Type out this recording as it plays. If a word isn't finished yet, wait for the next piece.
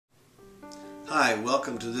Hi,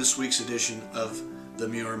 welcome to this week's edition of the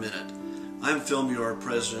Muir Minute. I'm Phil Muir,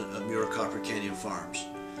 president of Muir Copper Canyon Farms.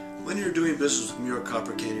 When you're doing business with Muir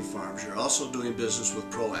Copper Canyon Farms, you're also doing business with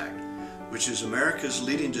ProAct, which is America's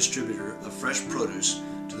leading distributor of fresh produce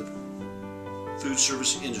to the food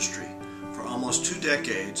service industry. For almost 2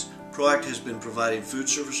 decades, ProAct has been providing food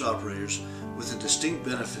service operators with a distinct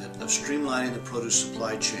benefit of streamlining the produce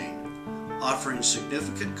supply chain, offering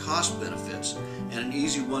significant cost benefits and an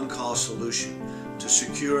easy one-call solution to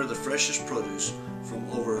secure the freshest produce from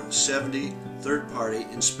over 70 third-party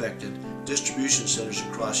inspected distribution centers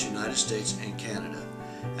across the United States and Canada.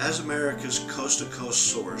 As America's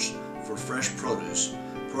coast-to-coast source for fresh produce,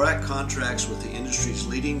 ProAct contracts with the industry's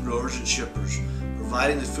leading growers and shippers,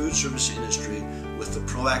 providing the food service industry with the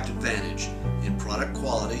ProAct advantage in product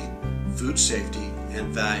quality, food safety, and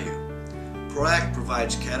value. ProAct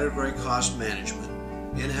provides category cost management,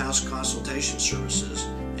 in-house consultation services,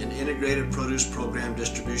 and integrated produce program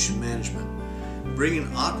distribution management, bringing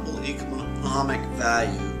optimal economic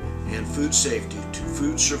value and food safety to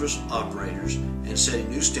food service operators and setting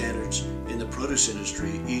new standards in the produce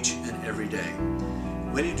industry each and every day.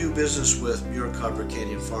 When you do business with Muir Copper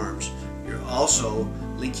Canyon Farms, you're also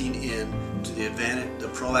linking in to the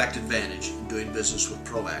ProAct advantage in doing business with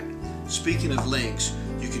ProAct. Speaking of links,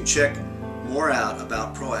 you can check more out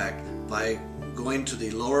about ProAct by going to the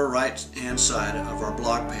lower right hand side of our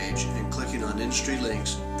blog page and clicking on Industry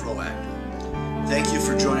Links ProAct. Thank you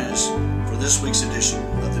for joining us for this week's edition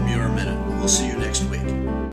of the Muir Minute. We'll see you next week.